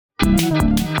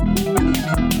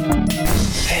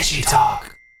Veggie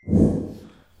Talk.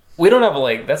 We don't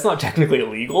have that's not technically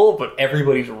illegal, but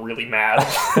everybody's really mad.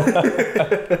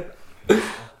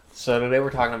 So today we're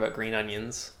talking about green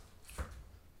onions.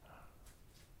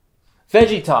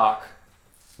 Veggie Talk.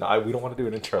 No, we don't want to do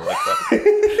an intro like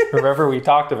that. Remember, we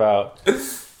talked about you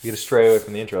got to stray away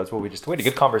from the intro. That's what we had a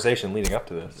good conversation leading up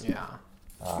to this. Yeah.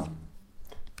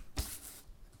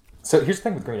 So here's the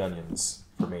thing with green onions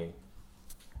for me.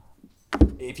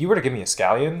 If you were to give me a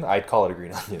scallion, I'd call it a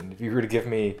green onion. If you were to give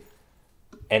me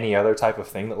any other type of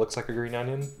thing that looks like a green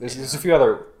onion, there's a few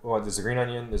other ones. There's a green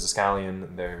onion, there's a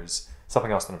scallion, there's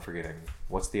something else that I'm forgetting.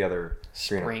 What's the other?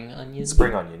 Spring onion?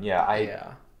 Spring onion,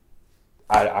 yeah.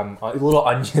 I'm a little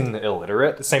onion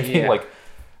illiterate. The same thing, like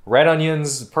red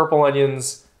onions, purple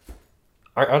onions.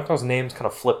 Aren't those names kind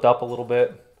of flipped up a little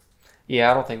bit? Yeah,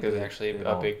 I don't think there's actually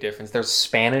a big difference. There's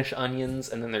Spanish onions,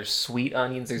 and then there's sweet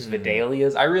onions. There's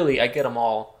Vidalias. I get them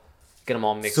all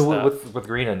mixed up. So with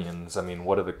green onions, I mean,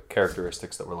 what are the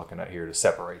characteristics that we're looking at here to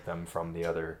separate them from the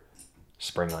other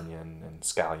spring onion and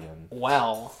scallion?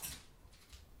 Well,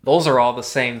 those are all the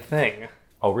same thing.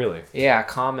 Oh, really? Yeah,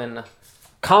 common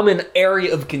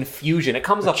area of confusion. It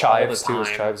comes up chives all the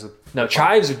time. Chives No,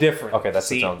 chives are different. Okay, that's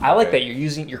See, the tone. I like that you're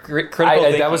using your critical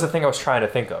thinking. That was the thing I was trying to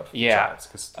think of. Yeah.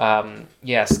 Chives,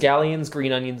 scallions,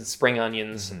 green onions, and spring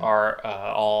onions are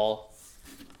all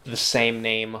the same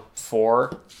name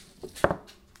for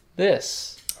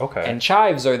this. Okay. And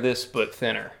chives are this, but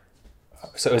thinner.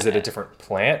 So is it a different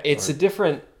plant? It's a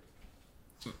different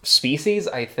species,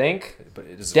 I think. But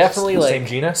it is definitely the same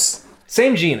genus?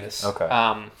 Same genus. Okay.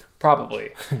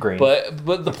 Probably. Green. But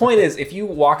the point is, if you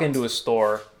walk into a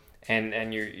store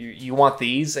and you want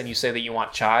these and you say that you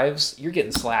want chives, you're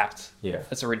getting slapped. Yeah.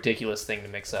 That's a ridiculous thing to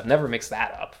mix up. Never mix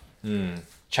that up.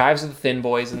 Chives are the thin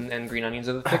boys and green onions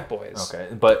are the thick boys. Okay.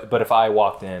 But if I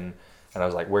walked in and I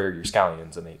was like, where are your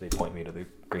scallions? And they point me to the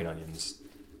green onions.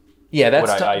 Yeah,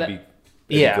 that's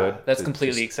good. That's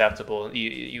completely acceptable.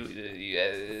 We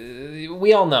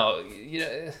all know.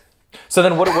 So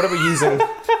then what are we using?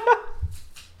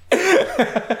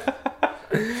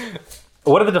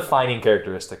 What are the defining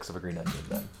characteristics of a green onion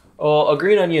then? Well, a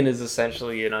green onion is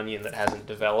essentially an onion that hasn't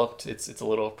developed. It's a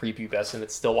little prepubescent.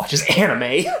 It still watches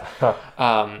anime.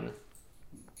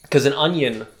 Because an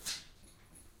onion,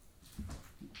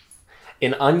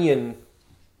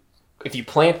 if you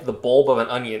plant the bulb of an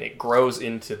onion, it grows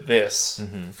into this.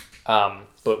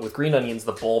 But with green onions,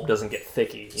 the bulb doesn't get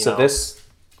thicky. You know? This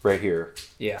right here.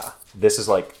 Yeah. This is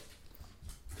like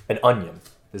an onion.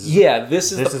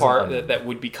 This is the part that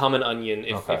would become an onion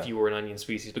if you were an onion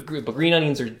species. But green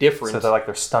onions are different. So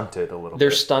they're stunted a little bit.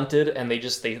 They're stunted, and they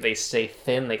stay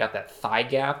thin. They got that thigh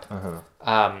gap.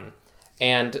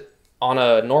 And on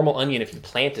a normal onion, if you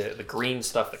plant it, the green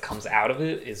stuff that comes out of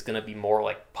it is going to be more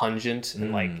like pungent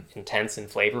and like intense in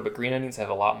flavor. But green onions have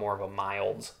a lot more of a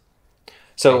mild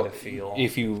kind of feel.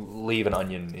 If you leave an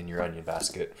onion in your onion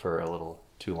basket for a little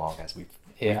too long, as we've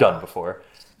done before,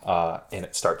 and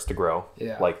it starts to grow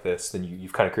like this, then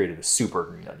you've kind of created a super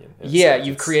green onion.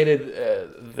 You've created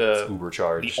the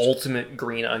ubercharged, the ultimate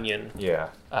green onion. Yeah.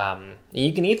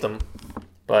 You can eat them,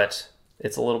 but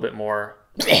it's a little bit more,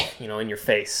 in your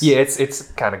face. Yeah,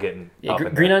 it's kind of getting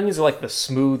green onions are like the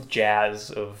smooth jazz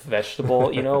of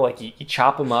vegetable. Like you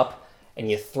chop them up and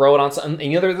you throw it on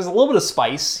something, and there's a little bit of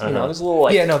spice. There's a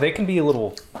little they can be a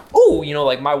little. Ooh,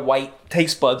 like my white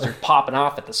taste buds are popping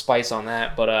off at the spice on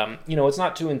that, but it's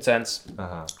not too intense.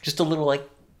 Just a little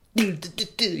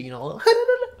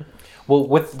Well,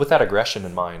 with that aggression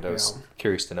in mind, I was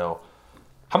curious to know,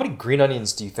 how many green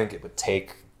onions do you think it would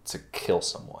take to kill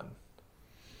someone?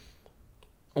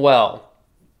 Well,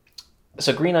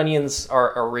 so green onions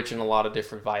are rich in a lot of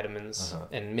different vitamins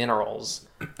and minerals.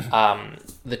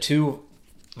 The two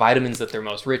vitamins that they're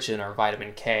most rich in are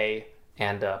vitamin K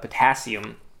and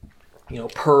potassium.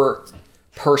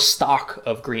 Per stalk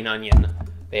of green onion,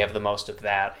 they have the most of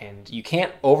that. And you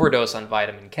can't overdose on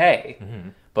vitamin K,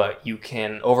 but you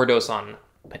can overdose on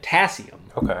potassium.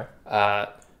 Okay.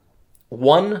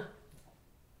 One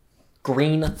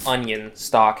green onion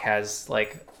stalk has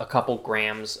a couple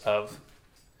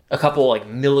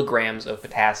milligrams of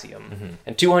potassium,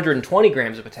 and 220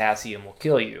 grams of potassium will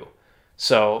kill you.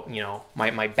 So,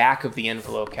 my back of the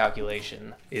envelope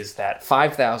calculation is that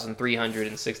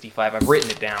 5,365. I've written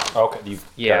it down. Okay, you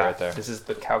got it right there. This is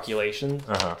the calculation.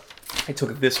 It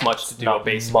took this much to do Not a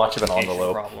basic much of an multiplication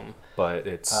envelope. problem. But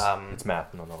it's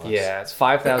math nonetheless. Yeah, it's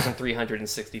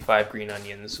 5,365 green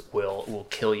onions will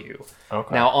kill you.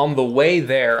 Okay. Now, on the way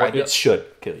there... It should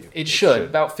kill you. It should,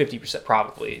 about 50%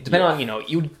 probably. Depending on,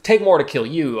 you would take more to kill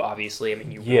you, obviously. I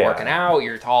mean, you've been working out,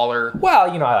 you're taller. Well,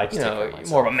 I like to take care of you're myself.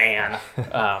 more of a man.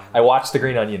 I watched the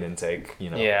green onion intake,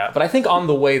 Yeah, but I think on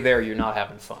the way there, you're not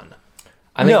having fun.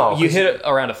 I think you hit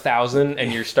around 1,000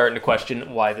 and you're starting to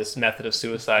question why this method of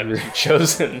suicide was your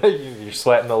chosen. You're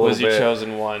sweating a little bit. Was your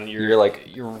chosen one.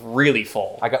 You're really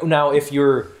full. Now, if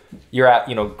you're at,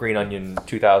 green onion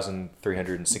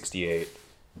 2,368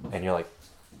 and you're like,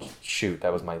 shoot,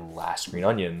 that was my last green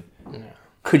onion. Yeah.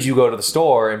 Could you go to the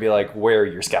store and be like, where are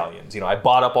your scallions? I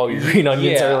bought up all your green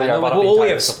onions earlier. We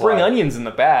have spring onions in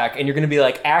the back, and you're going to be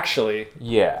like, actually,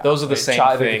 those are the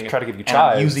same thing. Try to give you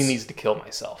chives. I'm using these to kill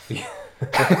myself. Yeah.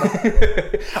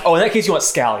 Oh, in that case, you want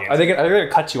scallions. Are they going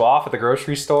to cut you off at the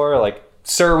grocery store? Like,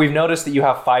 sir, we've noticed that you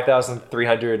have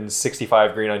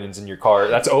 5,365 green onions in your cart.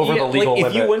 That's over the legal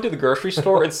limit. If you went to the grocery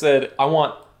store and said, I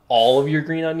want all of your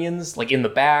green onions, like in the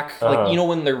back, like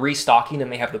when they're restocking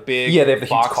and they have the big they have the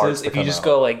boxes, huge carts if you just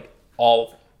go like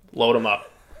all load them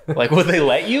up, like would they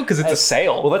let you? Because it's a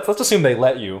sale. Well, let's assume they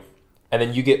let you, and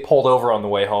then you get pulled over on the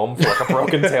way home for like a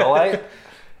broken taillight.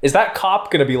 Is that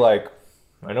cop gonna be like,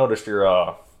 I noticed you're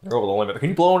over the limit. Can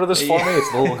you blow into this for me?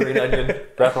 It's the little green onion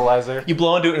breathalyzer. You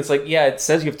blow into it and it's like, yeah, it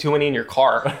says you have too many in your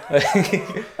car.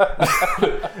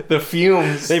 The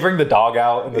fumes. They bring the dog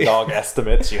out and the dog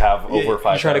estimates you have over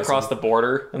 5,000. You try to cross the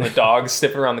border and the dog's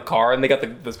sniffing around the car and they got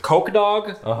the Coke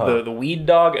dog, the weed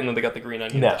dog, and then they got the green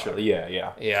onion Naturally, dog.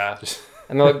 Yeah.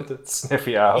 And they're like, sniff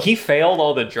you out. He failed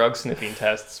all the drug sniffing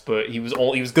tests, but he was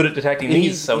good at detecting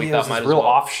these, so he thought might as well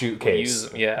offshoot case. Use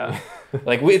them. Yeah.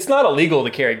 Like, it's not illegal to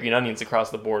carry green onions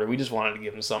across the border. We just wanted to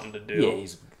give him something to do. Yeah,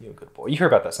 he's a good boy. You hear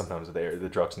about that sometimes with the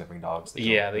drug sniffing dogs.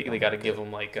 They got to give them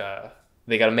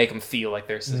they got to make them feel like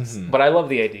they're. But I love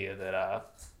the idea that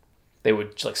they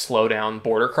would like slow down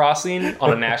border crossing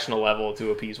on a national level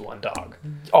to appease one dog.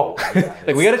 Oh, yeah,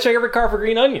 like we got to check every car for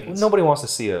green onions. Nobody wants to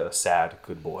see a sad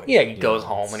good boy. Yeah, he goes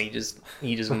home and he just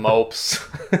mopes.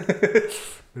 They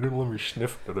didn't let me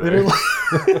sniff today.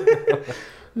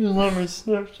 Let me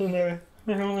sniff today.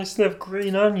 I only sniff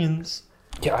green onions.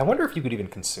 Yeah, I wonder if you could even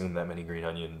consume that many green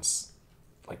onions,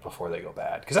 like before they go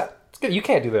bad. Because you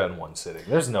can't do that in one sitting.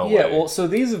 There's no way. Yeah, well, so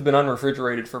these have been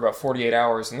unrefrigerated for about 48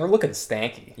 hours, and they're looking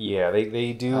stanky. Yeah,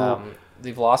 they do.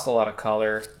 They've lost a lot of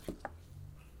color.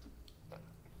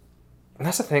 And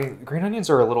that's the thing. Green onions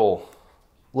are a little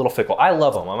fickle. I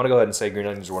love them. I'm gonna go ahead and say green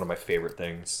onions are one of my favorite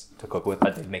things to cook with.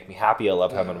 They make me happy. I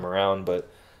love having them around. But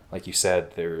like you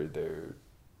said, they're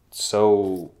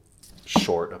so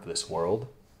short of this world.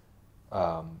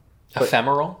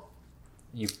 Ephemeral?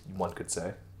 One could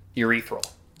say. Urethral.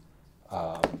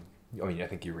 I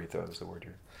think urethra is the word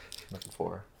you're looking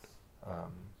for.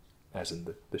 As in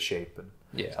the shape and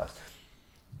size.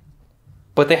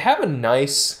 But they have a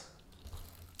nice...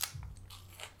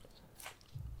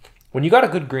 When you got a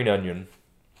good green onion,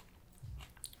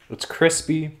 it's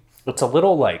crispy. It's a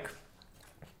little like...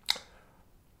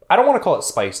 I don't want to call it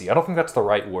spicy. I don't think that's the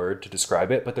right word to describe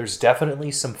it, but there's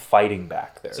definitely some fighting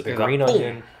back there. The green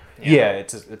onion,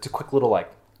 it's a quick little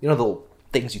like, the little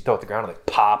things you throw at the ground and they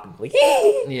pop and like,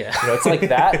 yeah, it's like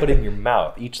that, but in your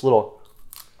mouth. Each little,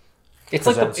 it's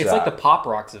like the Pop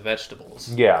Rocks of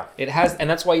vegetables. Yeah, it has, and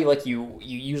that's why you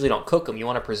usually don't cook them. You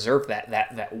want to preserve that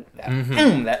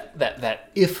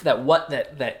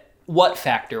what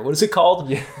factor? What is it called?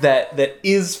 Yeah. That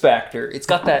is factor. It's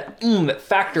got that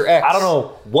factor X. I don't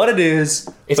know what it is,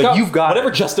 you've got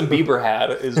whatever Justin Bieber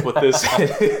had is what this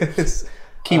is.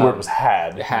 Keyword was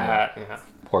had. Yeah.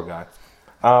 Poor guy.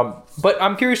 But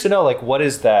I'm curious to know, like, what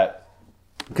is that?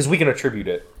 Because we can attribute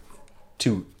it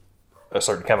to a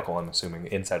certain chemical, I'm assuming,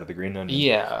 inside of the green onion.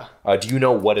 Yeah. Do you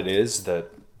know what it is that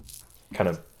kind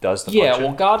of does the function? Yeah,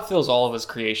 well, God fills all of his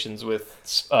creations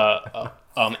with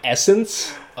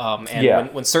essence.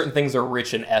 When certain things are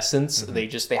rich in essence,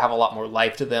 they have a lot more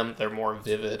life to them. They're more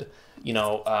vivid. When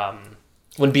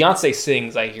Beyonce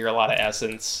sings, I hear a lot of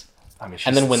essence.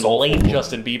 And then when the late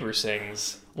Justin Bieber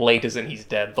sings, late as in he's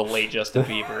dead, the late Justin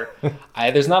Bieber,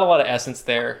 there's not a lot of essence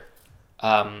there.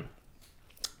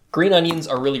 Green onions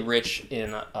are really rich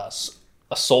in a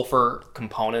sulfur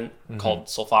component called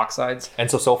sulfoxides.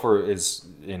 And so sulfur is,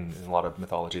 in a lot of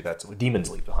mythology, that's what demons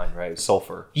leave behind, right?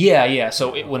 Sulfur. Yeah.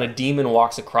 So when a demon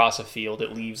walks across a field,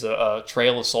 it leaves a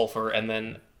trail of sulfur, and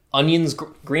then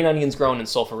green onions grown in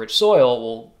sulfur-rich soil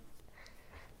will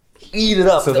eat it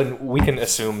up. So then we can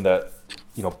assume that,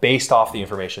 based off the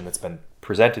information that's been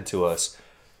presented to us,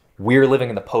 we're living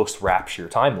in the post-rapture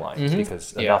timeline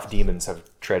because enough demons have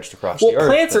trudged across the earth. Well,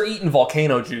 plants are eating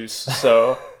volcano juice,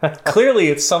 so clearly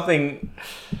it's something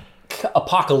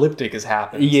apocalyptic has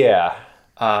happened. Yeah.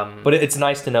 But it's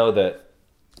nice to know that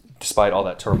despite all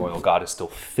that turmoil, God is still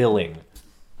filling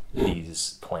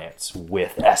these plants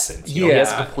with essence. He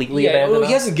hasn't completely abandoned us.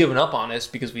 He hasn't given up on us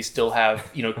because we still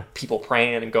have, people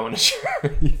praying and going to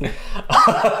church.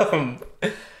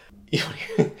 You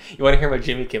want to hear my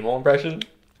Jimmy Kimmel impression?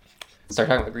 Start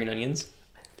talking about green onions.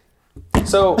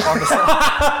 So, on the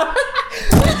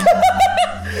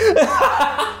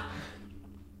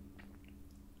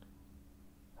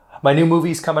my new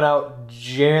movie's coming out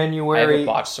January. I have a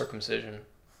botched circumcision.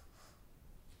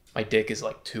 My dick is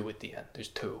like 2 at the end. There's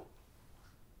 2.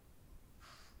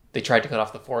 They tried to cut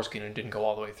off the foreskin and didn't go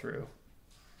all the way through.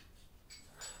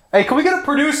 Hey, can we get a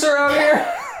producer out here?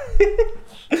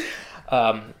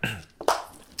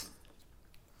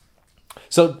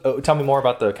 So, tell me more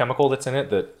about the chemical that's in it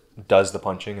that does the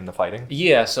punching and the fighting.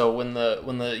 Yeah, so when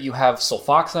you have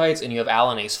sulfoxides and you have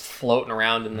allanase floating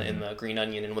around in the green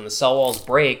onion, and when the cell walls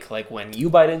break, like when you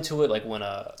bite into it, like when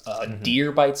a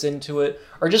deer bites into it,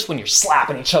 or just when you're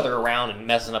slapping each other around and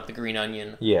messing up the green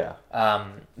onion. Yeah.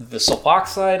 The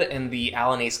sulfoxide and the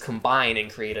allanase combine and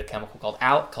create a chemical called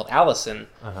allicin,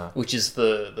 which is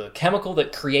the chemical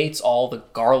that creates all the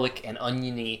garlic and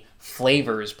oniony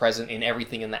flavors present in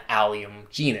everything in the allium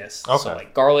genus. Okay. So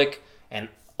like garlic and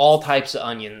all types of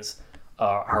onions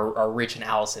are rich in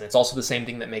allicin. It's also the same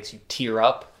thing that makes you tear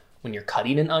up when you're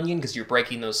cutting an onion because you're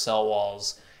breaking those cell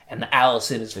walls, and the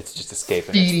allicin is just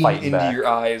escaping, feeding it's into back. your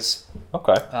eyes.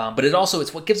 Okay. But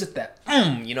it's what gives it that.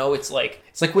 It's like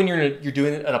when you're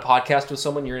doing it on a podcast with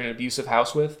someone you're in an abusive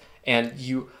house with, and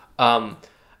you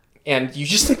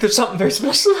just think there's something very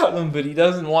special about them, but he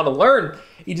doesn't want to learn.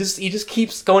 He just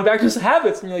keeps going back to his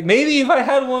habits, and you're like, maybe if I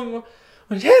had one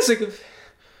chance, I could.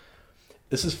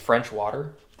 This is French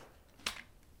water.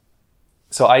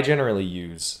 So I generally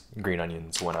use green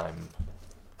onions when I'm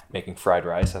making fried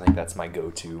rice. I think that's my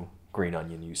go-to green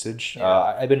onion usage. Yeah.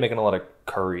 I've been making a lot of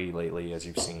curry lately, as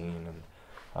you've seen, and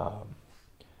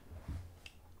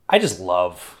I just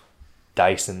love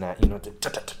dicing that.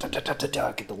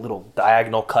 Get the little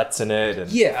diagonal cuts in it, and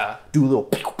do a little.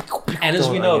 And as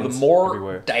we know, the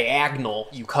more diagonal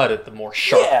you cut it, the more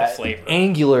sharp the flavor.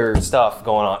 Angular stuff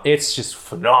going on. It's just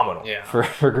phenomenal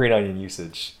for green onion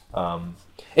usage.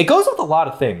 It goes with a lot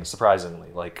of things, surprisingly.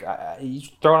 Like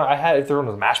I had it thrown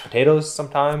with mashed potatoes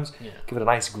sometimes. Yeah. Give it a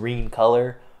nice green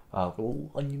color.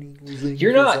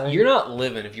 You're not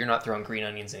living if you're not throwing green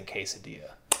onions in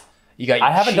quesadilla. You got your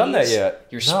I haven't cheese, done that yet.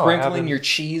 You're sprinkling your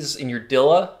cheese in your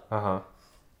dilla. A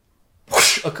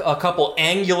couple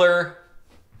angular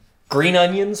green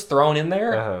onions thrown in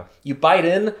there. You bite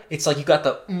in. It's like you got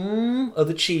the of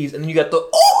the cheese, and then you got the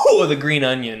of the green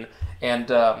onion. And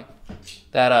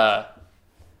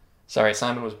sorry,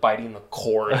 Simon was biting the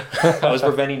cord. I was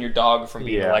preventing your dog from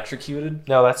being electrocuted.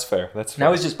 No, that's fair.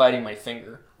 Now he's just biting my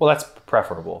finger. Well, that's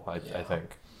preferable, I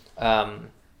think.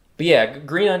 But yeah,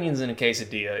 green onions in a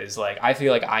quesadilla is like, I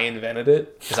feel like I invented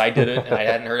it because I did it and I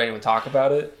hadn't heard anyone talk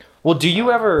about it. Well, do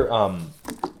you ever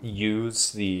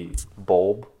use the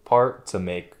bulb part to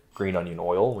make green onion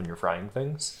oil when you're frying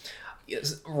things?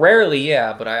 Yes, rarely,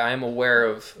 yeah, but I am aware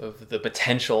of the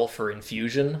potential for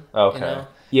infusion. Okay.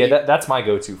 Yeah, that's my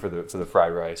go-to for the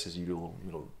fried rice is you do a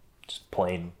little just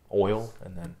plain oil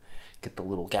and then get the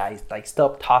little guys diced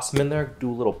up, toss them in there, do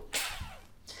a little.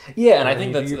 Yeah, and I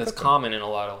think that's common in a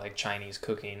lot of like Chinese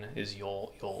cooking is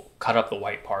you'll cut up the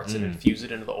white parts and infuse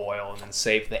it into the oil and then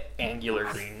save the angular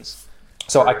greens.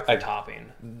 So for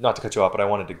topping. Not to cut you off, but I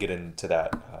wanted to get into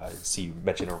that. I see you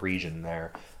mentioned a region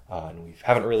there, and we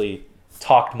haven't really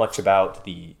talked much about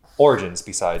the origins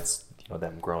besides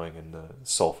them growing in the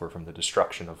sulfur from the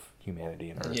destruction of humanity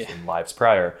and Earth in lives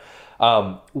prior.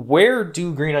 Where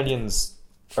do green onions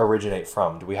originate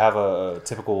from? Do we have a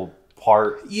typical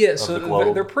part? Yeah, so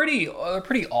they're pretty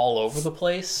all over the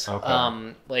place.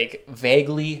 Okay. Like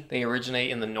vaguely, they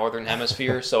originate in the northern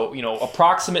hemisphere. So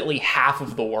approximately half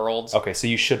of the world. Okay, so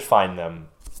you should find them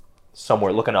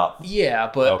somewhere. Looking up. Yeah,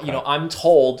 but I'm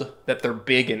told that they're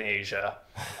big in Asia.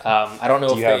 I don't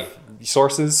know if you have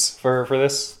sources for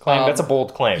this claim. That's a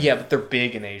bold claim. Yeah, but they're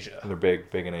big in Asia. They're big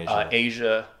in Asia.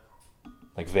 Asia.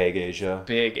 Like vague Asia.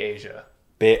 Big Asia.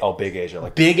 Big Asia.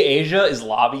 Like Big Asia is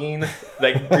lobbying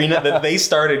like that they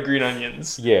started green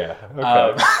onions. Yeah.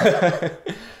 Okay.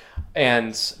 And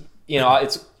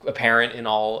it's apparent in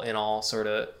all sort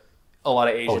of a lot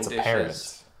of Asian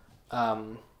dishes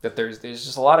that there's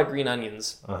just a lot of green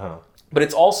onions. But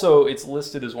it's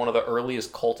listed as one of the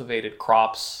earliest cultivated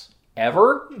crops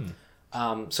ever.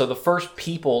 So the first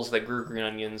peoples that grew green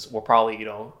onions were probably,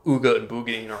 ooga and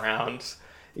boogieing around.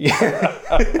 Yeah.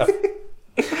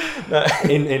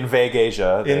 in vague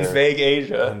Asia. In vague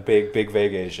Asia. In big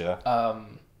vague Asia.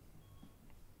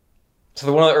 So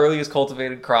they're one of the earliest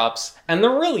cultivated crops, and they're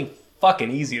really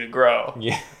fucking easy to grow.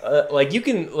 Yeah. You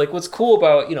can, what's cool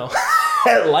about,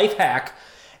 life hack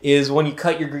is when you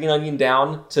cut your green onion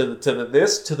down to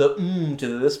this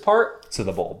part. To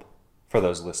the bulb. For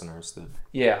those listeners that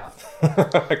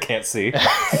I can't see.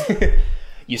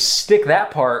 You stick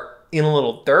that part in a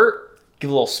little dirt, give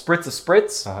a little spritz of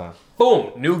spritz. Uh-huh.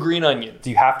 Boom, new green onion. Do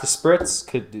you have to spritz?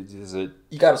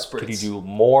 You gotta spritz. Could you do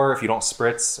more if you don't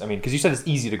spritz? I mean, because you said it's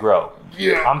easy to grow.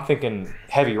 Yeah. I'm thinking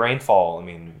heavy rainfall. I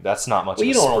mean, that's not much. Well,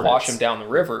 you don't want to wash them down the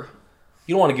river.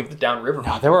 You don't want to give the downriver.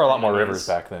 No, there were a lot more rivers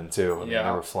back then too. I mean, yeah,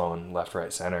 they were flowing left,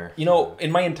 right, center.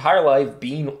 In my entire life,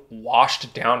 being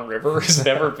washed downriver has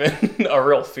never been a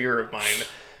real fear of mine.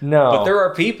 No, but there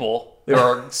are people. There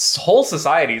are whole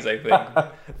societies, I think,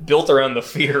 built around the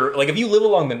fear. Like if you live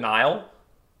along the Nile,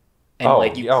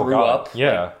 and you grew up,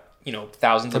 yeah,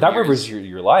 thousands of that years. river's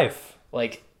your life.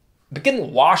 But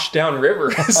getting washed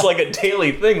downriver is like a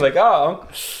daily thing. Like, Uncle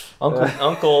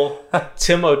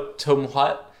Timo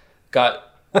Tomhut got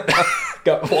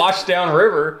washed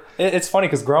downriver. It's funny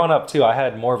because growing up too, I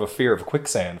had more of a fear of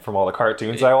quicksand from all the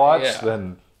cartoons I watched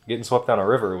than getting swept down a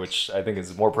river, which I think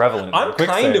is more prevalent. I'm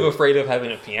kind of afraid of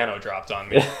having a piano dropped on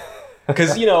me.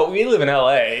 Because, we live in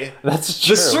LA. That's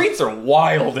true. The streets are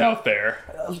wild out there.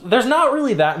 There's not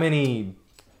really that many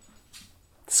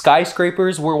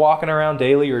skyscrapers we're walking around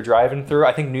daily or driving through.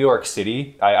 I think New York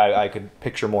City, I could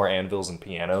picture more anvils and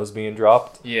pianos being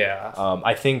dropped. Yeah.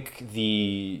 I think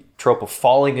the trope of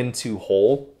falling into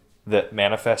hole that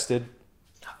manifested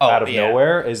out of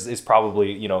nowhere is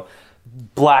probably,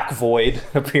 black void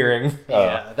appearing.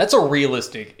 That's a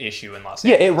realistic issue in Los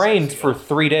Angeles. Yeah, it rained for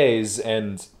 3 days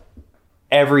and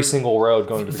every single road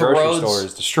going to the grocery store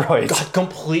is destroyed. Got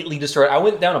completely destroyed. I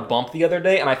went down a bump the other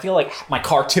day, and I feel like my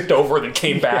car tipped over and then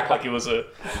came back like it was a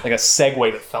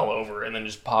Segway that fell over and then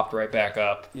just popped right back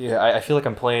up. Yeah, I feel like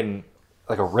I'm playing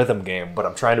like a rhythm game, but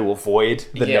I'm trying to avoid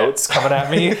the notes coming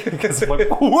at me because I'm like,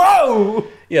 whoa!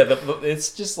 Yeah,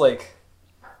 it's just like,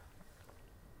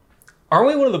 aren't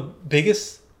we one of the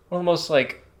most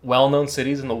well-known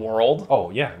cities in the world?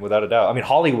 Oh yeah, without a doubt. I mean,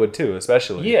 Hollywood too,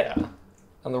 especially. Yeah.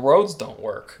 And the roads don't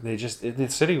work. The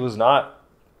city was not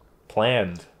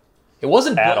planned. It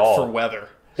wasn't built for weather.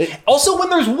 Also, when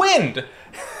there's wind,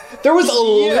 there was a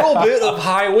little bit of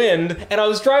high wind, and I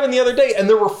was driving the other day, and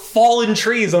there were fallen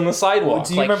trees on the sidewalk. Well,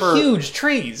 do you remember huge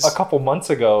trees? A couple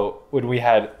months ago, when we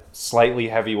had slightly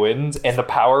heavy winds, and the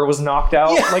power was knocked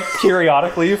out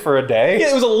periodically for a day.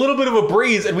 Yeah, it was a little bit of a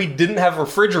breeze, and we didn't have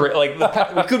refrigerate. We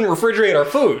couldn't refrigerate our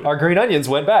food. Our green onions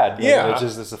went bad. Yeah,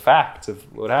 it's a fact of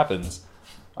what happens.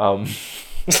 The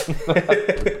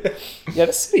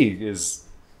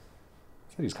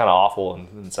city's kind of awful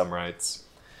in some rights,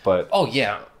 but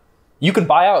you can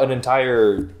buy out an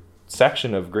entire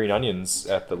section of green onions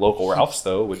at the local Ralph's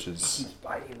though, which is He's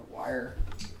biting the wire.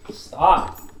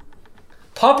 Stop,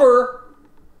 Pupper!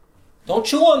 Don't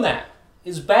chew on that.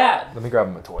 It's bad. Let me grab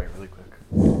him a toy really quick.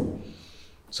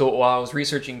 So while I was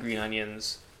researching green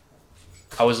onions,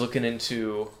 I was looking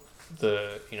into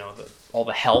all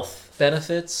the health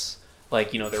benefits.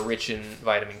 They're rich in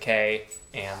vitamin K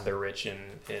and they're rich in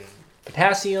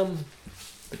potassium,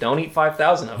 but don't eat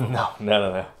 5,000 of them. No.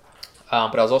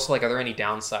 But I was also like, are there any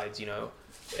downsides?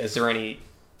 Is there any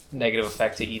negative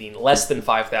effect to eating less than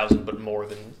 5,000 but more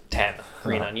than 10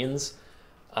 green onions?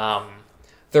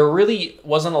 There really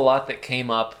wasn't a lot that came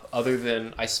up other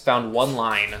than I found one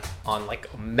line on a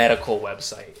medical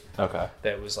website. Okay.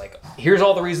 That was like, here's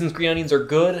all the reasons green onions are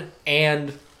good,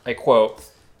 and I quote,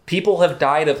 people have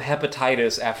died of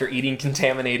hepatitis after eating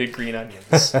contaminated green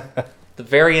onions. The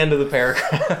very end of the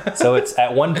paragraph. So it's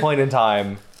at one point in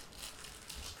time,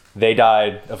 they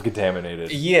died of contaminated.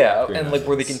 Yeah, and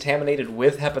were they contaminated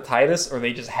with hepatitis, or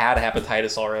they just had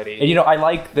hepatitis already? And I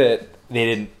like that they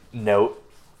didn't note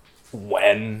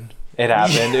when it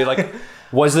happened.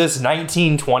 Was this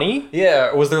 1920? Yeah,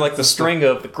 or was there the string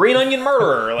of the green onion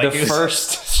murderer? The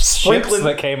first ships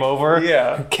that came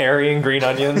over carrying green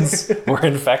onions were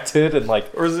infected and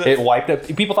it wiped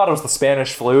it. People thought it was the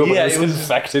Spanish flu, but it was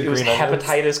infected green onions.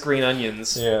 Hepatitis green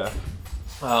onions. Yeah.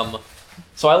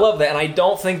 So I love that, and I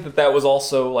don't think that was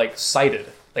also cited.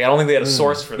 I don't think they had a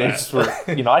source for that. I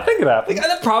think it happened.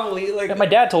 That probably my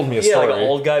dad told me a story. An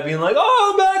old guy being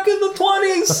oh, back in the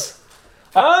 20s,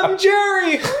 I'm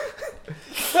Jerry.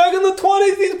 Back in the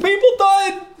 20s, these people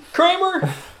died. Kramer.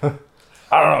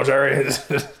 I don't know, Jerry.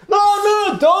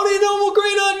 No, don't eat no more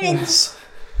green onions.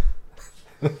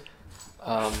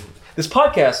 This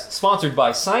podcast sponsored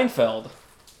by Seinfeld.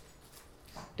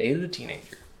 Dated a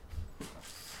teenager.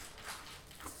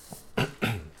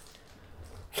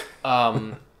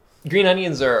 Green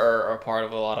onions are a part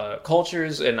of a lot of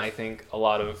cultures, and I think a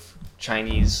lot of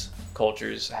Chinese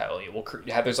cultures have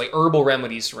there's like herbal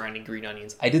remedies surrounding green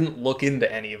onions. I didn't look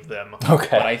into any of them. Okay.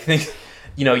 But I think,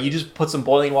 you just put some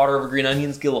boiling water over green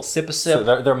onions, get a little sip. So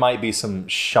there might be some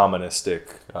shamanistic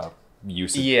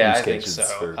use cases so.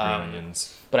 for green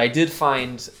onions. But I did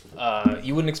find,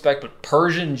 you wouldn't expect, but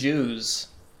Persian Jews,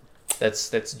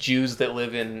 that's Jews that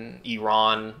live in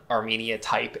Iran, Armenia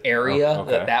type area,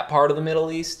 that part of the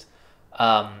Middle East,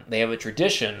 they have a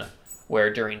tradition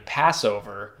where during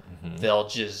Passover, they'll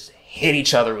just hit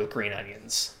each other with green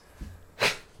onions.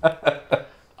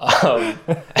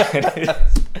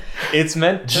 It's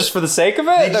meant just for the sake of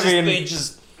it.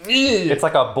 It's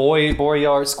like a boy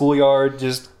yard, schoolyard,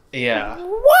 just yeah.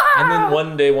 And then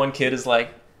one day, one kid is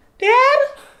like,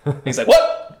 "Dad," he's like,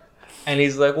 "What?" And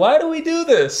he's like, "Why do we do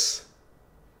this?"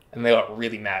 And they got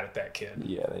really mad at that kid.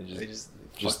 Yeah, they just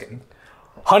fucking.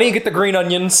 Honey, get the green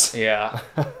onions. Yeah.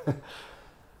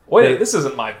 Wait, this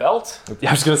isn't my belt.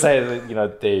 I was gonna say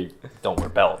that they don't wear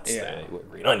belts. Yeah. They wear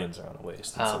green onions around the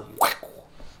waist.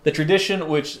 The tradition,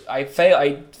 which I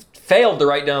failed to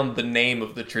write down the name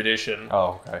of the tradition.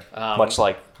 Oh, okay. Much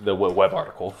like the web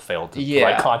article failed to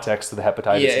provide context to the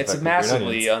hepatitis. Yeah, it's a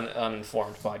massively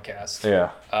uninformed podcast.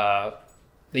 Yeah.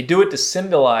 They do it to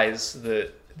symbolize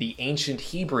the ancient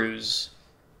Hebrews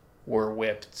were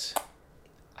whipped,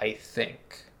 I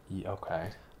think. Yeah, okay.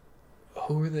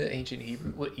 Who were the ancient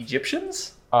Hebrews? What,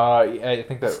 Egyptians? I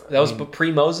think that was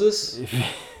pre-Moses.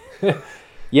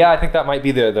 Yeah, I think that might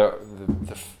be the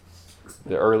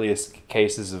earliest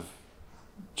cases of.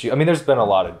 There's been a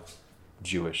lot of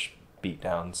Jewish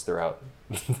beatdowns throughout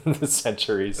the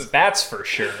centuries. That's for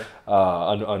sure.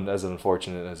 As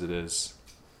unfortunate as it is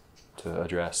to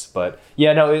address, but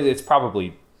yeah, no, it's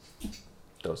probably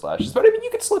those lashes. But you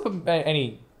could slip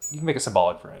any. You can make it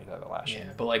symbolic for any type of lash. Yeah,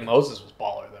 but like Moses was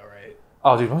baller though, right?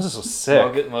 Oh, dude, Moses was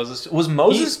sick. Was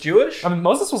Moses Jewish?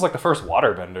 Moses was like the first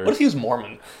waterbender. What if he was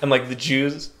Mormon? And like the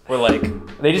Jews were like...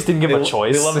 They just didn't give him a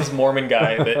choice. They love this Mormon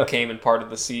guy that came and parted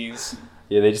the seas.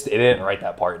 Yeah, they didn't write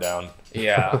that part down.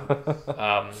 Yeah.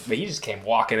 But he just came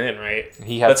walking in, right?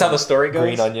 That's how the story goes?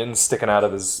 Green onions sticking out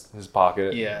of his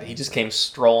pocket. Yeah, he just came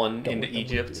strolling into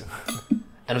Egypt. And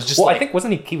it was just I think,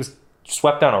 wasn't he was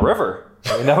swept down a river.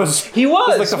 That was he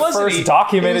was like the first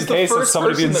documented case of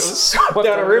somebody being swept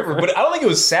down a river. But I don't think it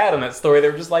was sad in that story. They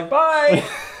were just like, bye.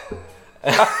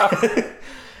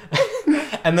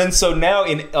 And then so now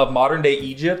in modern day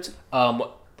Egypt,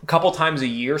 a couple times a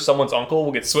year, someone's uncle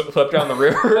will get swept down the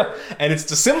river, and it's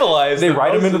to symbolize they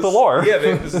write him into the lore. Yeah,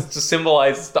 it's to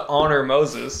symbolize, to honor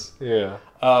Moses. Yeah.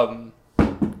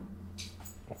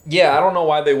 Yeah, I don't know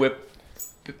why they whip.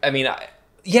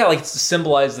 It's to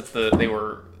symbolize that they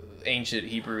were ancient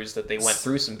Hebrews, that they went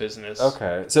through some business.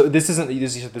 Okay, so this isn't. You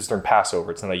said this during Passover.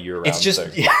 It's not a year-round It's just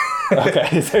thing. Okay.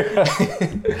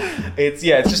 It's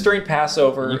just during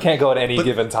Passover. You can't go at any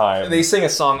given time. They sing a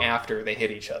song after they hit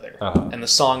each other, and the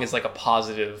song is like a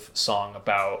positive song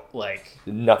about like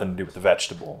nothing to do with the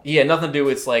vegetable. Yeah, nothing to do.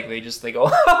 It's like they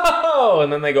go oh,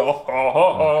 and then they go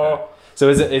oh. Okay. So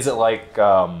is it like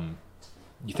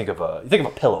you think of a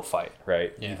pillow fight,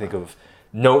 right? Yeah. You think of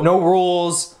no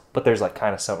rules. But there's like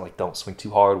kind of something like don't swing too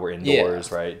hard. We're indoors,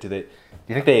 right? Do you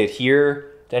think they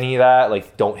adhere to any of that?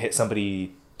 Like don't hit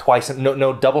somebody twice.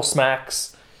 No double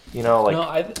smacks. You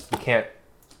can't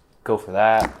go for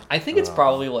that. I think it's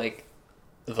probably like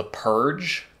the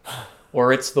purge,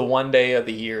 where it's the one day of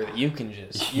the year that you can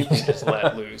just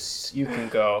let loose. You can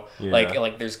go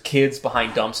like there's kids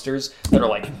behind dumpsters that are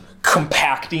like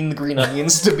compacting the green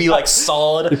onions to be like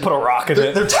solid. They put a rock in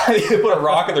it. They put a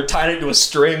rock and they're tying it to a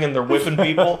string and they're whipping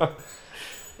people.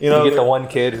 You get the one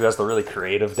kid who has the really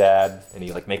creative dad and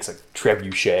he like makes a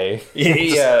trebuchet.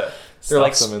 Yeah. They're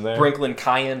like sprinkling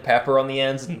cayenne pepper on the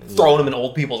ends and throwing them in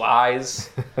old people's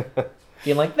eyes.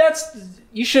 Being like,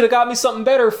 you should have got me something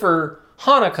better for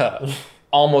Hanukkah.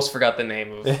 Almost forgot the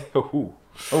name of it.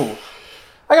 Oh.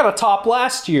 I got a top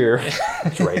last year.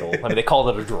 Dreidel. they called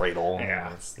it a dreidel.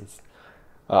 Yeah.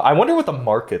 I wonder what the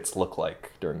markets look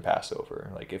like during Passover.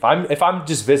 Like if I'm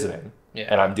just visiting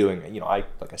and I'm doing,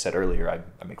 like I said earlier, I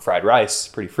make fried rice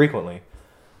pretty frequently.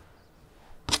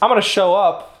 I'm gonna show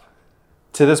up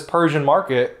to this Persian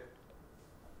market,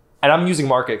 and I'm using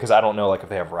market because I don't know like if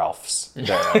they have Ralph's,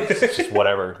 it's just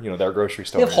whatever their grocery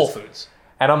store. They have Whole Foods.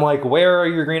 And I'm like, where are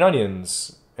your green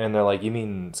onions? And they're like, you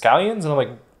mean scallions? And I'm like,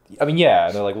 yeah.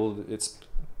 And they're like, well, it's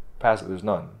Passover. There's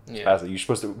none. It's Passover. You're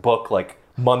supposed to book like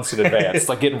months in advance,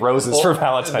 like getting roses for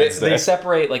Valentine's Day. They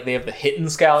separate, like they have the hidden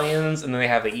scallions and then they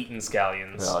have the eaten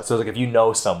scallions. So like if you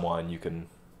know someone, you can.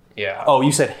 Yeah. Oh,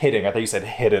 you said hitting. I thought you said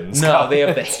hidden. No, they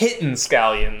have the hidden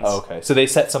scallions. Oh, okay, so they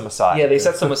set some aside. Yeah, they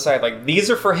set some aside. Like these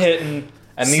are for hitting,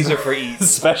 and these are for eating.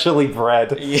 Specially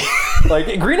bred. Yeah. Like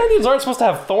green onions aren't supposed to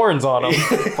have thorns on them,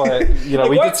 but like,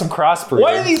 we did some crossbreeding.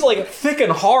 Why are these like thick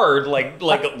and hard, like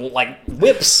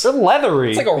whips? They're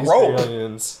leathery. It's like a rope. Green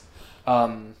onions.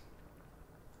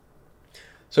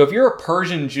 So if you're a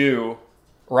Persian Jew,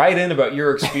 write in about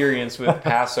your experience with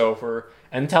Passover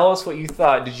and tell us what you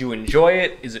thought. Did you enjoy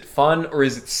it? Is it fun or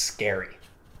is it scary?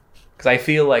 Because I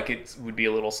feel like it would be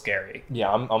a little scary.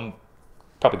 Yeah, I'm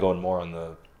probably going more on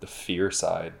the fear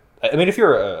side. I mean, if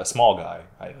you're a small guy,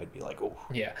 I'd be like, oh.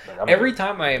 Yeah. Like, Every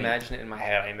time I imagine it in my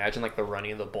head, I imagine like the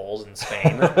running of the bulls in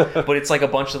Spain. But it's like a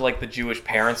bunch of like the Jewish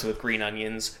parents with green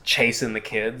onions chasing the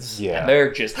kids. Yeah. And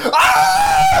they're just,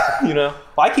 ah! You know?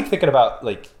 Well, I keep thinking about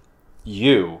like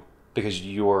you, because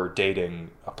you're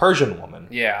dating a Persian woman.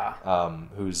 Yeah.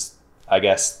 Who's, I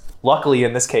guess, luckily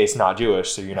in this case, not Jewish,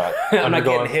 so you're not I'm not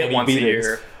undergoing getting hit any once beatings. a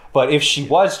year. But if she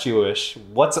was Jewish,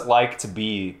 what's it like to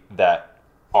be that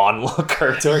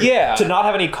onlooker, to not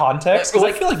have any context? Because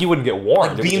I feel like you wouldn't get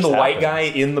warned. Like being the white guy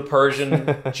in the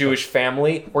Persian Jewish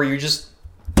family, where you're just,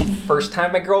 first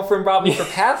time my girlfriend brought me for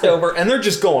Passover, and they're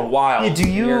just going wild. Yeah, do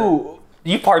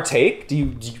you partake? Do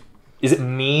you is it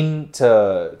mean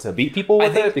to beat people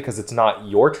with it because it's not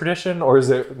your tradition, or is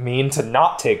it mean to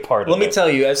not take part in it? Let me tell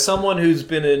you, as someone who's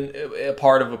been a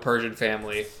part of a Persian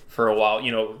family for a while,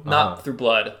 you know, not through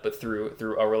blood, but through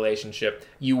a relationship,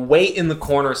 you wait in the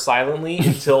corner silently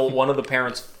until one of the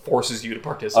parents forces you to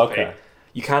participate. Okay.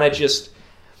 You kind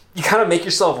of make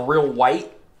yourself real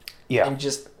white, and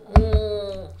just,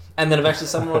 and then eventually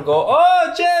someone will go,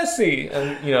 "Oh, Jesse,"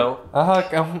 and you know,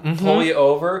 pull you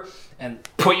over and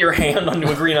put your hand onto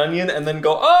a green onion, and then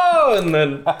go, "Oh," and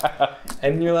then,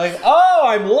 and you're like, "Oh,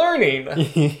 I'm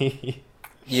learning."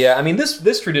 Yeah, I mean,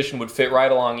 this tradition would fit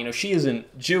right along. You know, she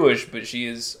isn't Jewish, but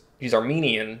she's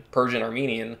Armenian, Persian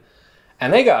Armenian.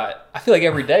 And I feel like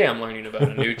every day I'm learning about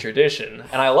a new tradition.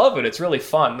 And I love it. It's really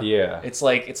fun. Yeah. It's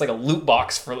like a loot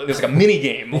box there's like a mini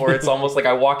game, or it's almost like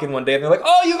I walk in one day and they're like,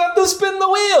 "Oh, you got to spin the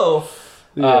wheel."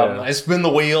 Yeah. I spin the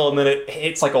wheel and then it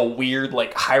hits like a weird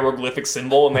like hieroglyphic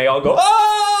symbol and they all go,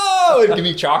 "Oh!" and give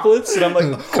me chocolates. And I'm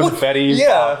like, confetti.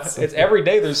 Yeah. Pops. It's every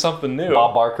day there's something new.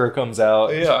 Bob Barker comes out.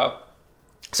 Yeah.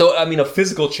 So, I mean, a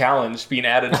physical challenge being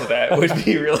added to that would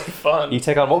be really fun. You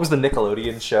take on, what was the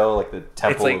Nickelodeon show? Like the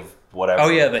Temple of whatever. Oh,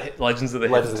 yeah, the Legends of the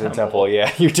Hidden Temple.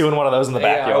 Yeah, you're doing one of those in the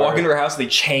backyard. I walk into her house, they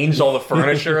changed all the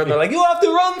furniture, and they're like, "You have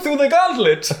to run through the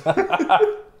gauntlet."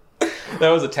 That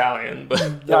was Italian,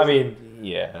 but... I mean,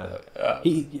 yeah.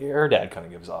 Her dad kind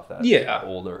of gives off that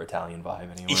older Italian vibe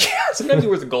anyway. Yeah, sometimes he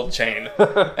wears a gold chain.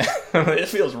 It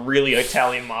feels really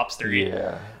Italian mobster-y.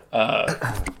 Yeah.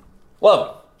 Love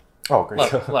him. Oh, great.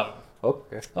 Love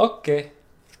him. Okay.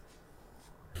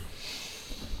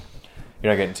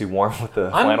 You're not getting too warm with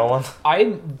the flannel one?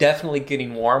 I'm definitely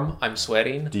getting warm. I'm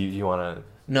sweating. Do you want to...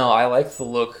 No, I like the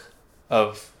look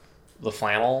of the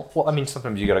flannel. Well, I mean,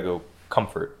 sometimes you got to go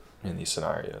comfort in these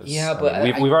scenarios. Yeah, but...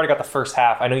 we've already got the first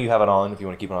half. I know you have it on if you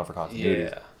want to keep it on for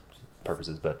continuity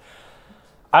purposes, but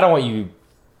I don't want you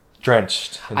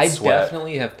drenched in sweat. I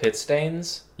definitely have pit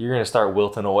stains. You're going to start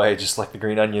wilting away just like the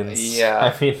green onions. Yeah.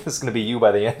 I mean, this is going to be you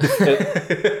by the end of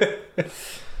it.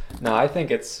 No, I think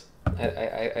it's...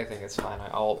 I think it's fine.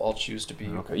 I'll choose to be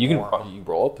okay. You can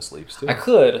roll up the sleeves too. I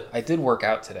could. I did work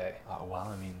out today. Oh well,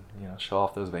 I mean, show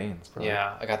off those veins, bro.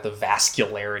 Yeah, I got the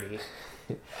vascularity.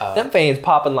 Them veins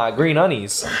popping like green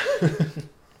onions.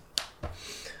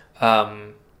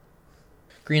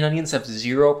 Green onions have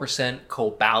 0%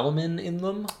 cobalamin in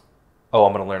them. Oh,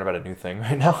 I'm gonna learn about a new thing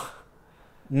right now.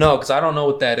 No, because I don't know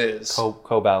what that is.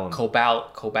 Cobalamin.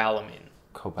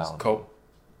 Cobalamin.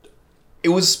 It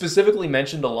was specifically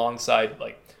mentioned alongside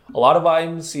like a lot of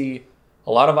vitamin C,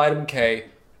 a lot of vitamin K,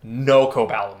 no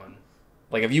cobalamin.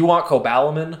 Like if you want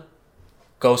cobalamin,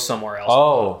 go somewhere else.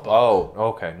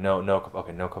 Okay. No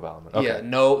cobalamin. Okay. Yeah,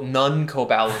 none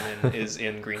cobalamin is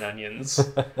in green onions.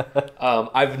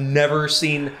 I've never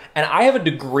seen, and I have a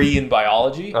degree in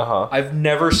biology. I've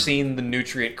never seen the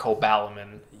nutrient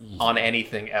cobalamin on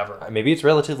anything ever. Maybe it's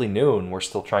relatively new and we're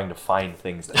still trying to find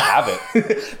things that have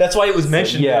it. That's why it was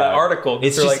mentioned in that article.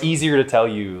 It's just like, easier to tell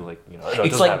you,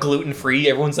 it's like gluten-free.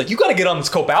 Everyone's like, you got to get on this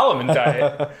cobalamin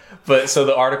diet. But so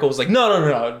the article was like,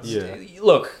 no. Yeah.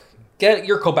 Look, get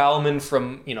your cobalamin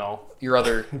from, your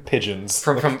other pigeons.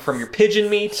 From your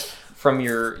pigeon meat, from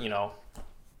your,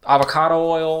 avocado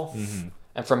oil,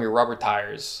 and from your rubber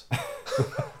tires.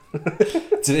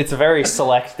 It's a very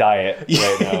select diet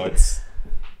right now. It's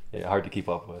hard to keep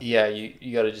up with. Yeah,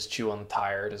 you got to just chew on the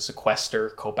tire to sequester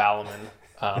cobalamin.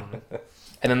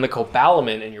 And then the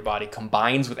cobalamin in your body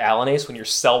combines with allanase when your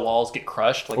cell walls get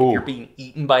crushed, like if you're being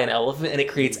eaten by an elephant, and it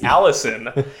creates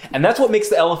allicin. And that's what makes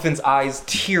the elephant's eyes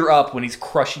tear up when he's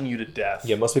crushing you to death.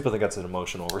 Yeah, most people think that's an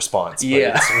emotional response. But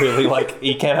yeah. It's really like,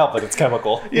 you can't help it. It's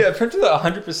chemical. Yeah, it turns out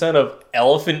 100% of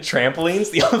elephant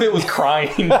trampolines, the elephant was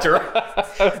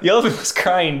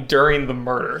crying during the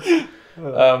murder.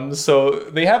 So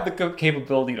they have the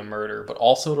capability to murder, but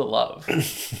also to love.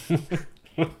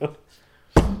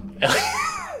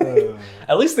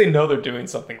 At least they know they're doing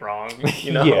something wrong,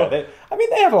 you know? Yeah, they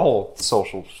have a whole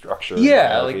social structure.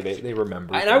 Yeah, like they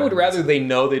remember. And things. I would rather they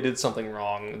know they did something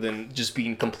wrong than just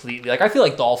being completely... Like, I feel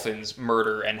like dolphins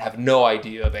murder and have no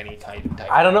idea of any type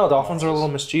I don't know, dolphins are a little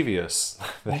mischievous.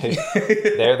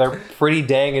 They're pretty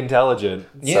dang intelligent.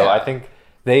 Yeah. So I think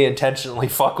they intentionally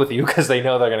fuck with you because they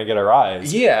know they're going to get a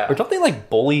rise. Yeah. Or don't they, like,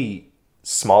 bully...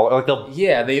 smaller, like they'll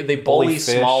they bully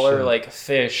smaller like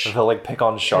fish. Or they'll like pick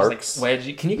on sharks. Like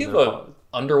wedgie. Can you give a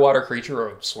underwater creature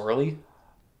a swirly?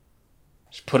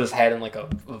 Just put his head in like a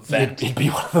vent. He'd be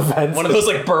one of the vents. One of those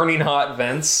like burning hot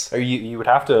vents. Or you would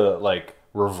have to like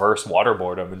reverse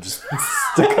waterboard him and just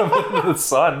stick him into the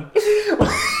sun.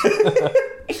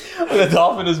 The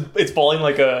dolphin it's bowling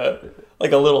like a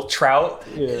little trout.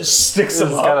 Yeah. It just sticks him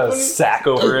up. It's got a sack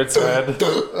over its head.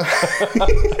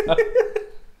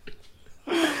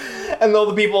 And all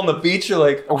the people on the beach are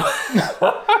like,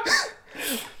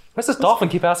 why's this dolphin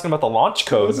keep asking about the launch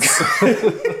codes?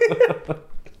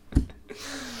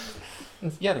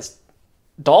 Yeah, this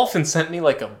dolphin sent me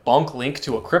like a bunk link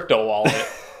to a crypto wallet.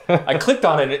 I clicked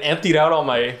on it and it emptied out all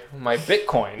my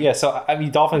Bitcoin. Yeah, so I mean,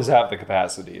 dolphins have the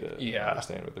capacity to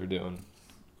understand what they're doing.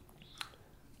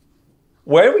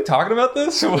 Why are we talking about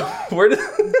this? Where did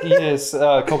yes,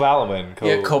 cobalamin.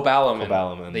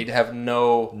 Cobalamin. They'd have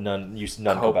none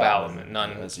cobalamin.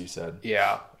 None, as you said.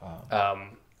 Yeah.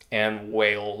 And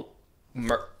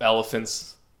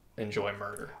elephants enjoy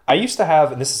murder. I used to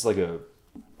have, and this is like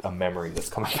a memory that's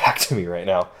coming back to me right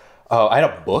now. I had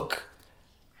a book.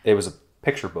 It was a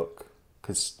picture book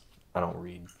because I don't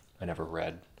read. I never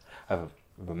read. I have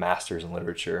a master's in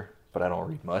literature, but I don't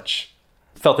read much.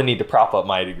 Felt the need to prop up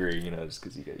my degree, just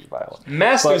because you get your violin.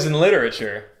 Masters in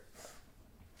literature.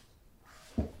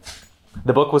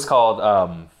 The book was called,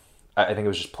 I think it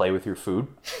was just Play With Your Food.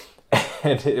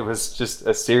 And it was just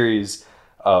a series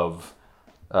of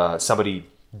somebody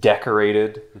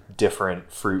decorated different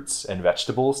fruits and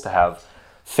vegetables to have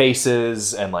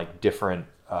faces and like different,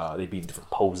 they'd be in different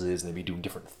poses and they'd be doing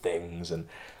different things. And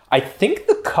I think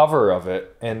the cover of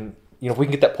it, and if we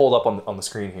can get that pulled up on the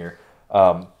screen here,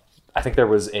 I think there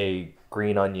was a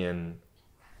green onion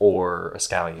or a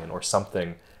scallion or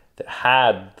something that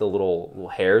had the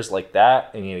little hairs like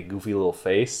that, and he had a goofy little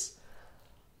face.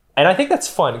 And I think that's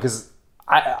fun because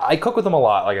I cook with them a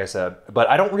lot, like I said, but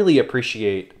I don't really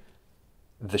appreciate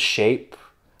the shape,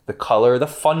 the color, the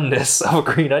funness of a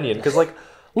green onion because, like,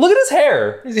 look at his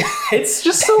hair. It's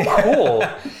just so cool.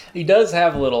 He does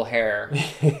have little hair.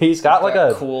 He's got like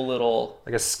a cool little,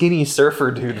 like a skinny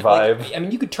surfer dude vibe. Like, I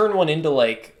mean, you could turn one into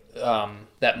like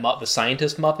the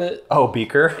scientist Muppet. Oh,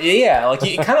 Beaker? Yeah, like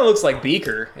it kind of looks like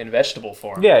Beaker in vegetable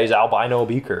form. Yeah, he's albino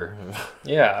Beaker.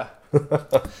 Yeah.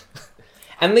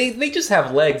 And they just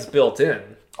have legs built in.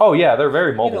 Oh yeah, they're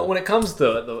very mobile. When it comes to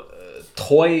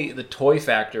the toy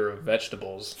factor of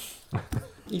vegetables,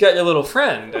 you got your little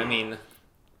friend. I mean,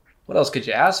 what else could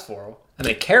you ask for? I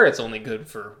mean, carrot's only good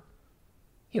for,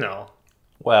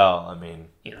 Well, I mean,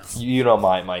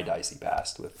 my dicey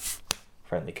past with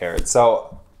friendly carrots.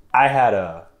 So I had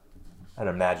an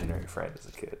imaginary friend as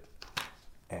a kid,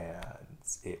 and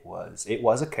it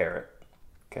was a carrot.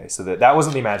 Okay, so that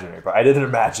wasn't the imaginary, but I didn't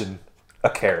imagine a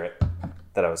carrot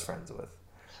that I was friends with.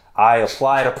 I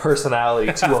applied a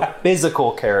personality to a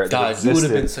physical carrot that existed. You would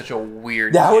have been such a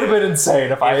weird That would have been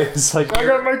insane if I was like, I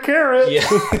got my carrot! Yeah.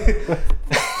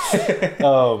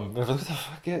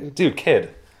 Dude,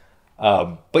 kid.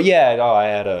 But yeah,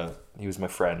 no, he was my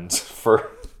friend for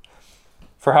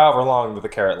however long that the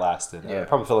carrot lasted. Yeah.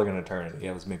 Probably felt like an eternity.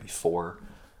 I was maybe 4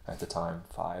 at the time,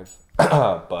 5.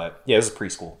 But yeah, it was a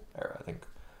preschool era, I think,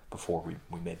 before we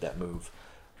made that move.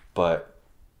 But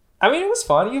I mean, it was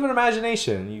fun. You have an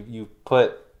imagination. You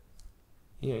put,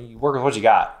 you work with what you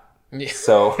got. Yeah.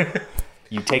 So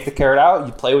you take the carrot out,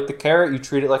 you play with the carrot, you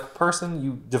treat it like a person,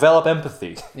 you develop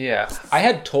empathy. Yeah. I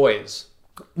had toys.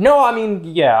 No, I mean,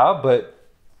 yeah, but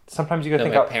sometimes you gotta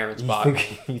think my parents bought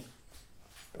me.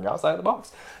 Think outside the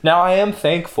box. Now, I am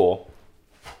thankful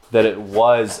that it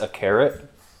was a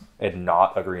carrot and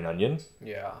not a green onion.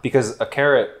 Yeah. Because a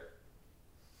carrot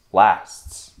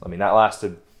lasts. I mean, that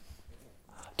lasted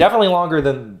definitely longer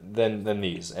than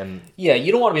these. And yeah,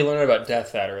 you don't want to be learning about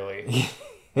death that early.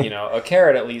 A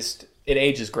carrot, at least, it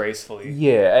ages gracefully.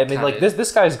 Yeah, I mean, like,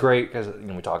 this guy's great because,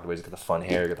 we talked about he's got the fun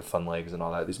hair, got the fun legs and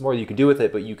all that. There's more you can do with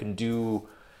it, but you can't do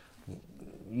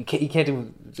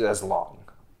it as long.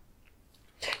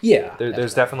 Yeah.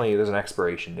 There's an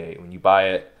expiration date. When you buy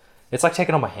it, it's like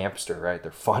taking home a hamster, right?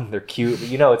 They're fun, they're cute,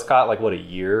 but it's got, like, a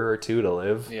year or two to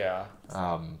live. Yeah.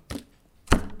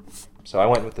 So I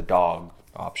went with the dog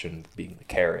option, being the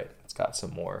carrot. It's got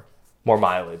some more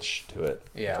mileage to it.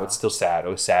 Yeah. It's still sad. It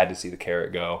was sad to see the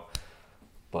carrot go,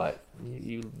 but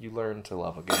you learn to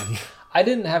love again. I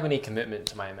didn't have any commitment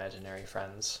to my imaginary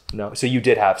friends. No, so you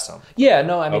did have some. Yeah,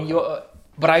 no, I mean, okay.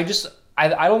 But I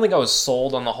don't think I was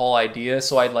sold on the whole idea,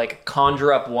 so I'd, like,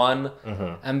 conjure up one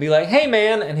and be like, hey,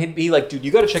 man, and he'd be like, dude,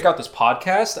 you got to check out this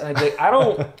podcast, and I'd be like, I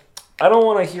don't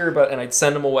want to hear about, and I'd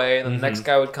send him away, and then the next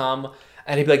guy would come,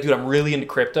 and he'd be like, dude, I'm really into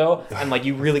crypto, and, like,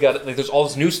 you really got, like, there's all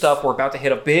this new stuff, we're about to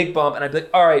hit a big bump, and I'd be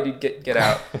like, all right, dude, get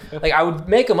out. Like, I would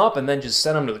make him up and then just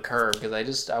send him to the curb,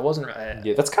 because I wasn't...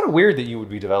 Yeah, that's kind of weird that you would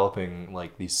be developing,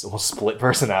 like, these split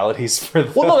personalities for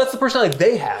them. Well, no, that's the personality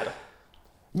they had.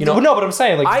 No, but I'm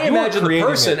saying, like, I imagined the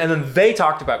person, and then they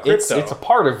talked about crypto. It's a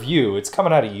part of you. It's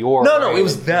coming out of your... No, it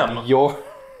was them.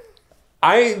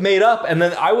 I made up, and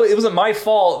then it wasn't my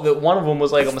fault that one of them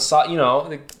was like a massage,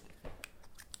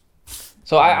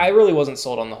 So I really wasn't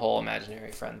sold on the whole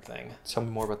imaginary friend thing. Tell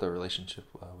me more about the relationship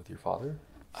with your father.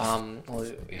 He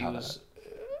was...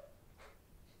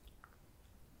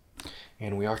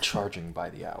 And we are charging by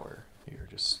the hour here,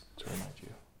 just to remind you.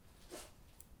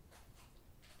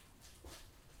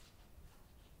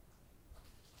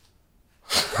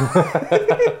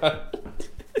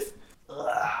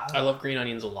 I love green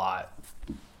onions a lot.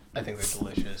 I think they're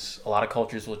delicious. A lot of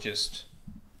cultures will just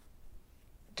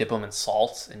dip them in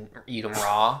salt and eat them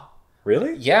raw.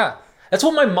 Really? Yeah. That's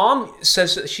what my mom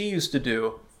says that she used to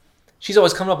do. She's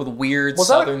always coming up with weird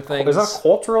southern things. Is that a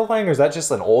cultural thing, or is that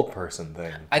just an old person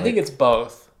thing? I think it's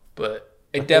both, but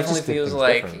it definitely feels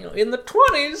like, in the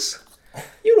 20s,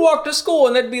 you'd walk to school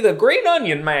and there'd be the green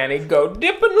onion man. He'd go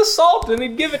dip in the salt and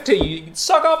he'd give it to you. You'd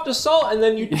suck off the salt and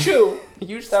then you'd chew.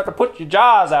 You used to have to put your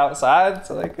jaws outside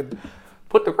so they could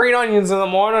put the green onions in the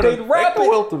morning. They'd wrap the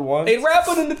wilted ones. They'd wrap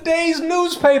it in the day's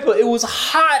newspaper. It was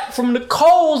hot from the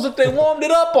coals that they warmed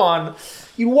it up on.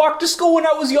 You'd walk to school and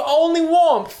that was your only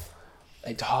warmth.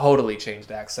 They totally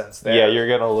changed accents there. Yeah, you're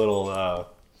getting a little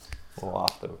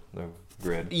off the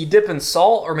grid. You dip in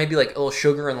salt or maybe like a little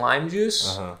sugar and lime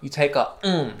juice. You take a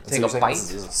bite.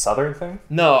 This is a southern thing?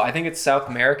 No, I think it's South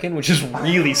American, which is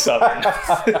really southern.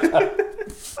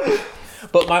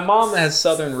 But my mom has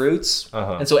southern roots,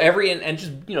 and so and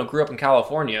just grew up in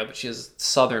California, but she has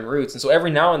southern roots, and so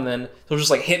every now and then she'll just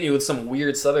like hit me with some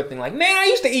weird southern thing, like, "Man, I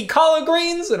used to eat collard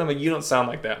greens," and I'm like, "You don't sound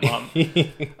like that, Mom."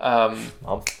 I'm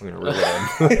gonna reel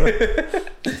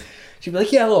it in. She'd be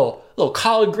like, "Yeah, little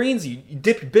collard greens. You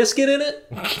dip your biscuit in it."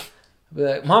 I'd be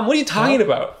like, "Mom, what are you talking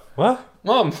about?" What?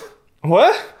 Mom,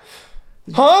 what?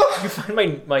 Huh? Did you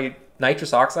find my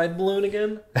nitrous oxide balloon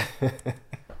again?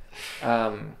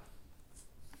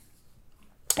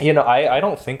 I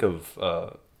don't think of...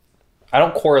 I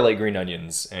don't correlate green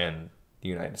onions and the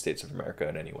United States of America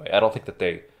in any way. I don't think that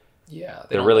they're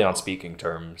really on speaking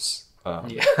terms.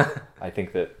 I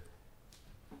think that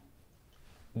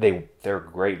they're a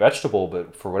great vegetable,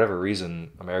 but for whatever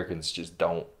reason, Americans just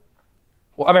don't...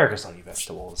 Well, Americans don't eat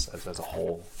vegetables as a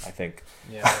whole, I think.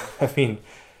 Yeah. I mean...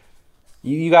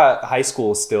 You got high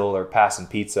school still are passing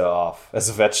pizza off as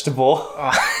a vegetable.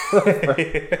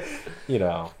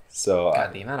 So...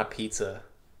 God, the amount of pizza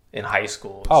in high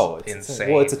school is it's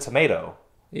insane. Well, it's a tomato.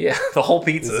 Yeah, the whole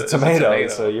pizza is a tomato.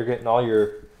 So you're getting all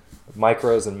your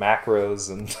micros and macros.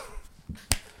 And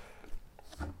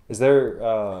is there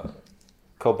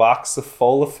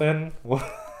carboxyfolifin?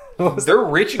 They're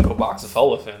rich in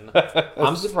carboxyfolifin.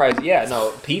 I'm surprised. Yeah,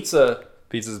 no, pizza...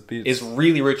 is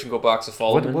really rich in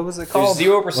carboxyfolin. What was it called? There's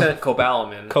 0%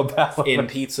 cobalamin in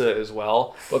pizza as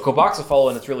well. But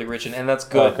carboxyfolin it's really rich in, and that's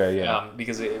good. Okay, yeah.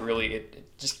 Because it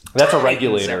just that's a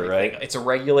regulator, everything. Right? It's a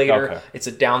regulator. Okay. It's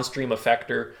a downstream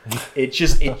effector. It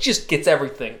just gets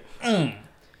everything.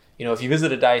 If you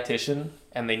visit a dietitian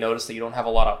and they notice that you don't have a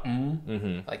lot of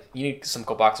like you need some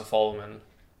carboxyfolin,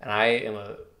 and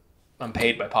I'm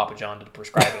paid by Papa John to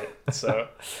prescribe it. So.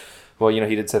 Well,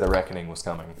 he did say the reckoning was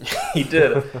coming. He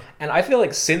did. And I feel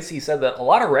like since he said that, a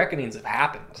lot of reckonings have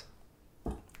happened.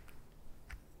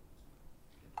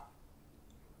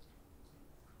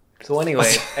 So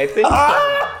anyway, I think...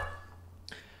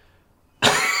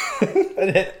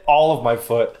 It hit all of my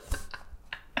foot.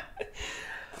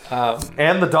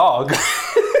 And the dog.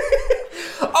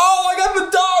 Oh, I got the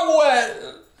dog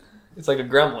wet! It's like a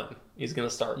gremlin. He's gonna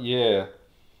start. Yeah.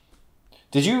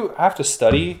 Did you have to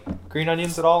study green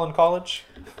onions at all in college?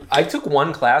 I took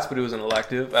one class, but it was an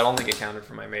elective. I don't think it counted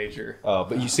for my major. Oh,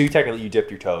 but you technically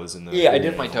dipped your toes in the. Yeah, I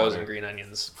dipped my toes in green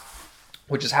onions,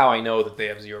 which is how I know that they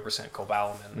have 0%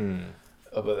 cobalamin.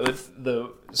 But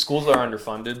the schools are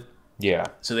underfunded. Yeah.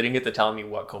 So they didn't get to tell me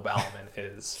what cobalamin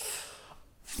is.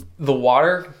 The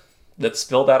water that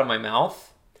spilled out of my mouth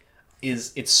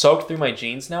it's soaked through my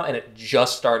jeans now, and it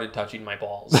just started touching my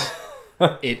balls.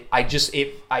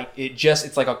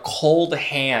 It's like a cold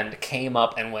hand came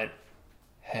up and went,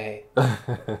 hey,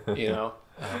 you know.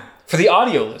 For the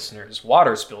audio listeners,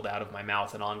 water spilled out of my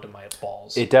mouth and onto my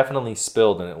balls. It definitely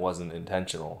spilled, and it wasn't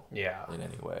intentional. Yeah. In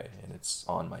any way, and it's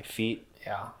on my feet.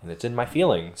 Yeah. And it's in my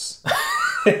feelings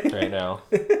right now.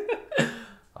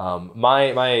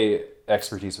 My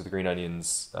expertise with green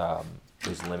onions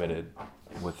is limited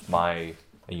with my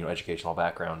educational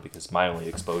background, because my only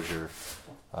exposure,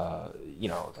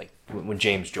 like when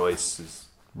James Joyce is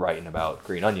writing about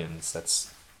green onions,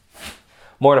 that's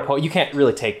more in a you can't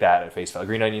really take that at face value.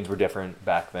 Green onions were different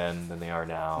back then than they are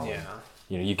now. Yeah.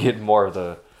 And, you get more of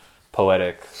the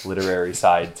poetic, literary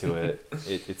side to it.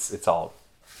 It's all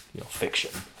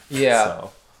fiction. Yeah.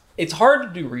 So. It's hard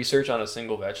to do research on a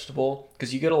single vegetable,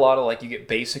 because you get a lot of you get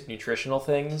basic nutritional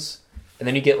things, and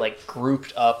then you get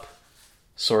grouped up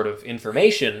sort of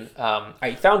information.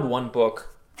 I found one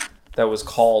book that was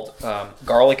called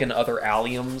Garlic and Other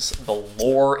Alliums, The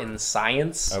Lore in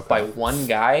Science, by one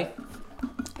guy.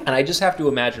 And I just have to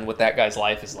imagine what that guy's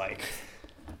life is like,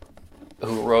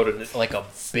 who wrote a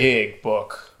big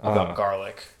book about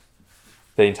garlic.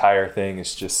 The entire thing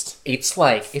is just... It's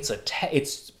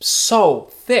it's so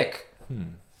thick.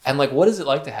 And what is it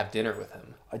like to have dinner with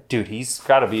him? Dude, he's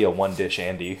got to be a one-dish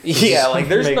Andy. Yeah,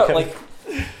 there's no...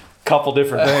 couple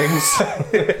different things.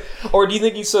 Or do you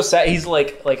think he's so sad? He's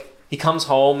he comes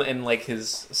home and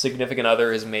his significant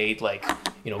other has made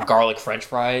garlic French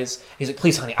fries. He's like,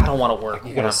 please, honey, I don't want to work.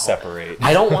 You gotta separate.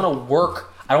 I don't want to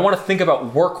work. I don't want to think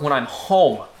about work when I'm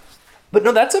home. But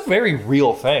no, that's a very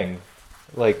real thing.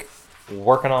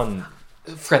 Working on.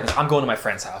 Forget this. I'm going to my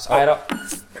friend's house.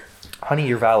 Honey,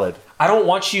 you're valid. I don't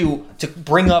want you to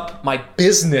bring up my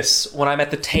business when I'm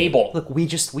at the table. Look, we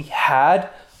had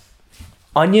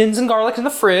onions and garlic in the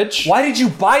fridge. Why did you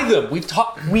buy them? We've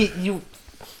talked.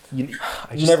 You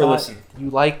never listen. You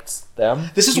liked them.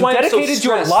 This is why I'm so dedicated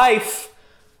your life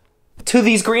to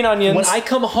these green onions. When I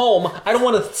come home, I don't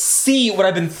want to see what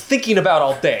I've been thinking about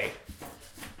all day.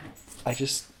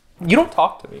 You don't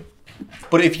talk to me.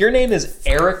 But if your name is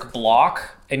Eric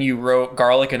Block and you wrote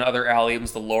Garlic and Other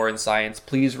Alliums, The Lore in Science,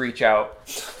 please reach out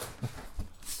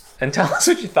and tell us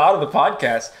what you thought of the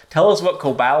podcast. Tell us what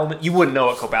cobalamin... You wouldn't know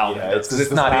what cobalamin is, because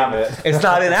it's not in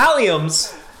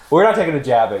alliums. We're not taking a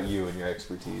jab at you and your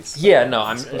expertise. Yeah, no,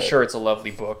 I'm sure it's a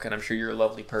lovely book, and I'm sure you're a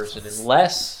lovely person,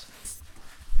 unless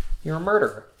you're a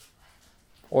murderer.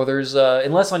 Or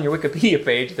unless on your Wikipedia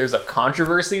page there's a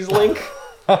controversies link.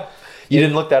 You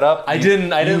didn't look that up? I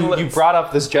didn't. You brought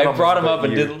up this gentleman. I brought him up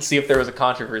and didn't see if there was a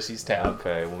controversies tab.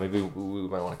 Okay, well maybe we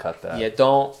might want to cut that. Yeah,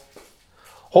 don't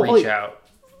reach out.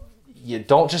 You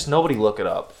don't just nobody look it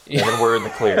up, and then we're in the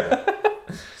clear.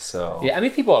 So yeah,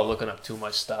 people are looking up too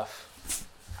much stuff.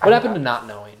 What happened to not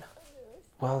knowing?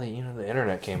 Well, the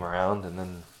internet came around, and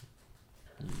then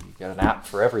you got an app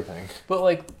for everything.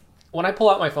 But when I pull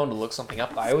out my phone to look something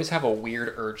up, I always have a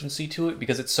weird urgency to it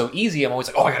because it's so easy. I'm always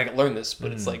like, oh, I gotta learn this.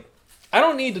 But it's I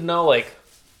don't need to know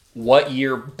what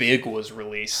year Big was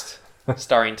released,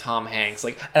 starring Tom Hanks.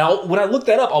 When I look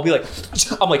that up, I'll be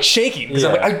I'm shaking because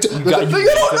I'm I don't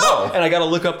know. And I gotta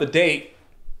look up the date.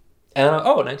 And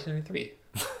 1993.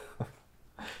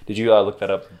 Did you look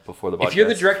that up before the podcast? If you're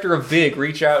the director of Big,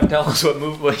 reach out and tell us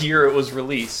what year it was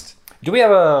released. Do we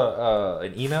have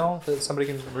an email that somebody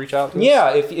can reach out to?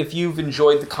 Yeah, if you've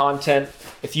enjoyed the content,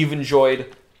 if you've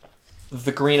enjoyed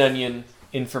the Green Onion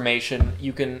information,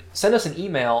 you can send us an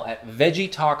email at Veggie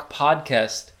Talk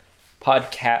podcast. Do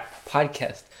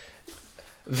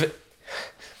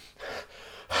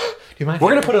you mind? We're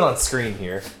gonna put it on screen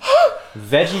here.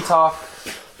 Veggie Talk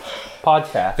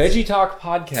podcast. Veggie Talk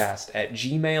podcast at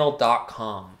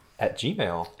gmail.com. At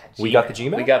Gmail. We got the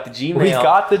Gmail? We got the Gmail. We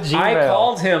got the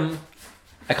Gmail.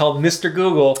 I called Mr.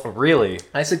 Google. Really?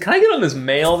 I said, can I get on this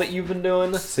mail that you've been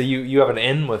doing? So you have an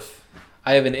in with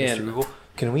I have an Mr. in. Google?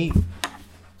 Can we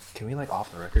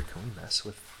off the record, can we mess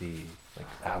with the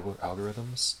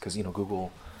algorithms? Because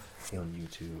Google,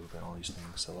 YouTube and all these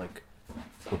things. So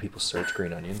when people search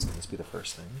green onions, can this be the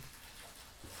first thing?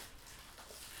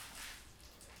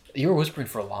 You were whispering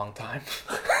for a long time.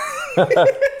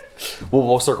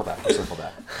 We'll circle back.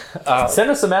 Send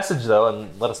us a message, though,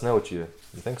 and let us know what you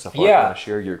think so far. Yeah. Want to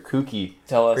share your kooky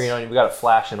Tell us. green onion? We got it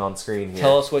flashing on screen here.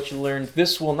 Tell us what you learned.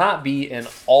 This will not be an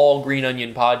all green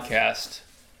onion podcast.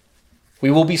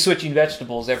 We will be switching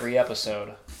vegetables every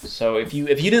episode. So if you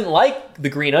didn't like the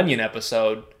green onion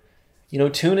episode,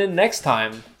 tune in next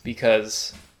time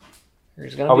because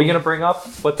there's gonna. Are we gonna bring up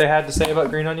what they had to say about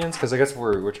green onions? Because I guess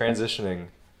we're transitioning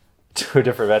to a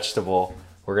different vegetable.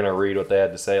 We're gonna read what they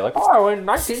had to say. Like, in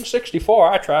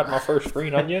 1964, I tried my first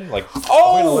green onion. Like,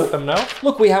 are we gonna let them know?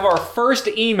 Look, we have our first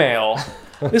email.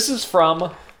 This is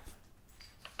from.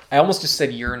 I almost just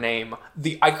said your name.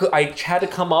 I had to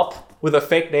come up with a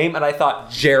fake name, and I thought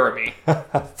Jeremy.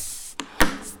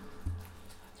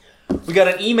 We got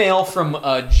an email from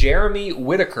Jeremy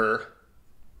Whitaker.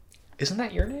 Isn't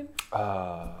that your name?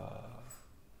 No.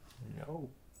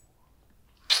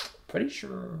 Pretty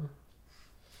sure.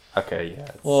 Okay, yeah.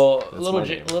 Well,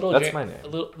 That's my name.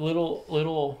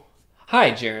 Little.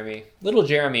 Hi, Jeremy. Little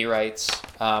Jeremy writes,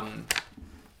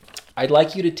 I'd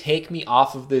like you to take me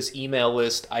off of this email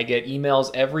list. I get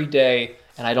emails every day,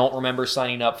 and I don't remember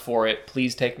signing up for it.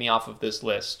 Please take me off of this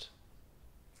list.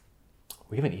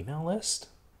 We have an email list?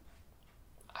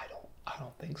 I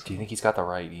don't think so. Do you think he's got the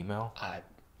right email?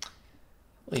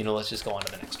 Let's just go on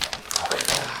to the next one.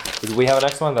 Do we have a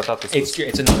next one? I thought this was...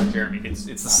 It's another Jeremy. It's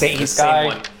the same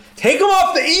one. Take him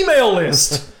off the email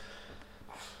list!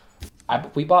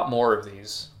 We bought more of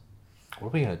these. What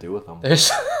are we going to do with them? There's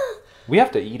We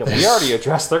have to eat them. We already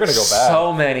addressed they're going to go bad.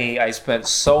 So many. I spent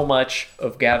so much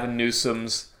of Gavin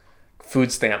Newsom's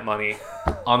food stamp money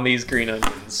on these green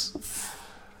onions.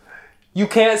 You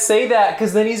can't say that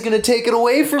because then he's going to take it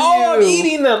away from you. Oh, I'm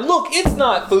eating them. Look, it's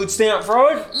not food stamp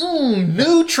fraud.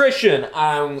 Nutrition.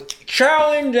 I'm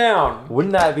chowing down.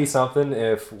 Wouldn't that be something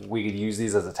if we could use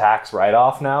these as a tax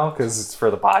write-off now because it's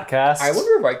for the podcast? I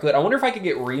wonder if I could. I wonder if I could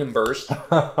get reimbursed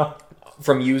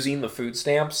from using the food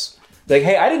stamps. Like,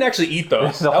 hey, I didn't actually eat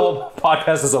those. The whole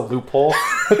podcast is a loophole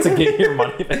to get your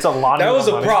money. It's a lot. That was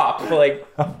a prop. Like,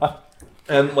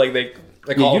 and like they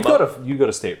call them up. You go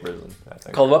to state prison. I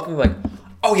think. Call them up and be like,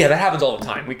 oh yeah, that happens all the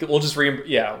time. We'll just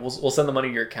we'll send the money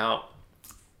to your account.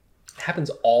 It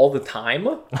happens all the time.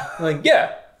 Like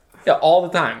yeah, all the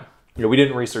time. We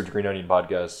didn't research green onion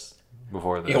podcasts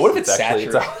before this. Yeah, what if it's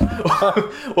saturated?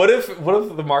 What if the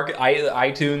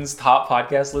iTunes top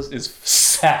podcast list is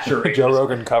saturated? Joe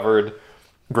Rogan covered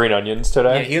green onions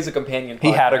today. Yeah, he has a companion podcast.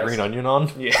 He had a green onion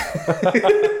on. Yeah.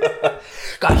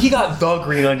 God, he got the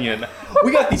green onion.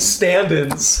 We got these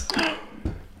stand-ins.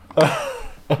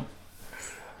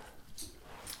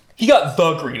 He got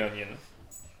the green onion.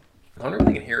 I wonder if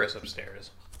they can hear us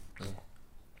upstairs.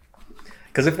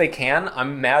 Because if they can,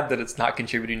 I'm mad that it's not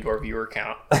contributing to our viewer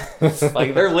count.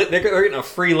 Like they're getting a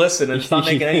free listen, and it's not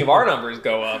making any of our numbers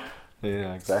go up.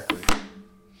 Yeah, exactly.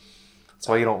 That's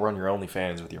why you don't run your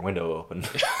OnlyFans with your window open.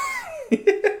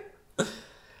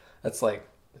 That's like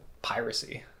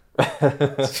piracy.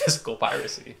 It's physical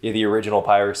piracy. Yeah, the original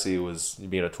piracy was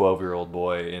being a 12-year-old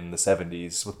boy in the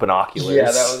 70s with binoculars. Yeah,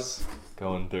 that was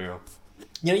going through.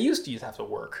 You used to have to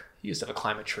work. You used to have to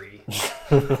climb a tree.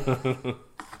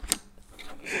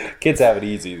 Kids have it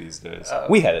easy these days.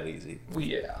 We had it easy.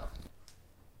 Yeah.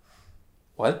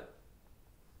 What?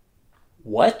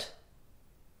 What?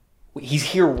 He's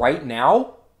here right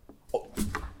now? Oh.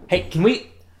 Hey, can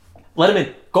we let him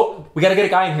in? Go. We gotta get a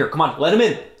guy in here. Come on, let him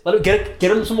in. Let him get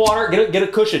him some water. Get a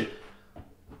cushion.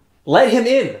 Let him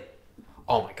in.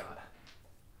 Oh my god.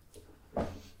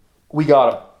 We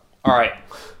got him. All right.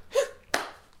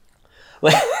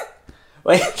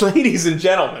 Ladies and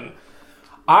gentlemen,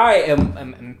 I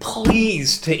am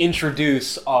pleased to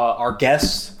introduce our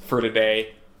guest for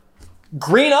today,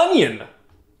 Green Onion.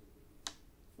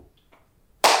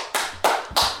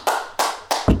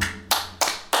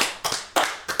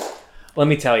 Let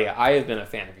me tell you, I have been a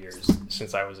fan of yours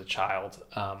since I was a child.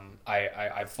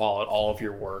 I followed all of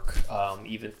your work. I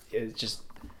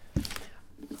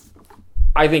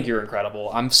think you're incredible.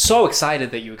 I'm so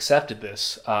excited that you accepted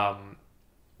this.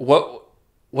 What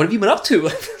have you been up to?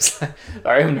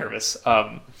 Sorry, I'm nervous.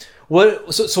 What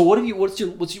have you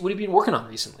been working on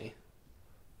recently?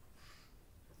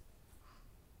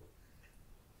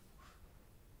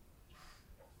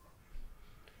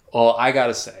 Well, I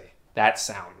gotta say, that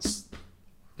sounds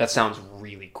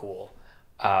really cool.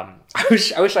 I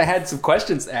wish I had some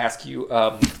questions to ask you.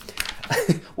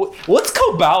 What's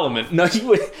cobalamin? No, you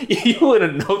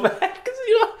wouldn't know that because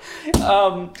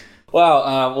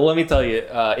wow. Well, let me tell you,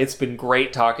 it's been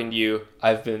great talking to you.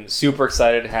 I've been super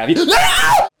excited to have you.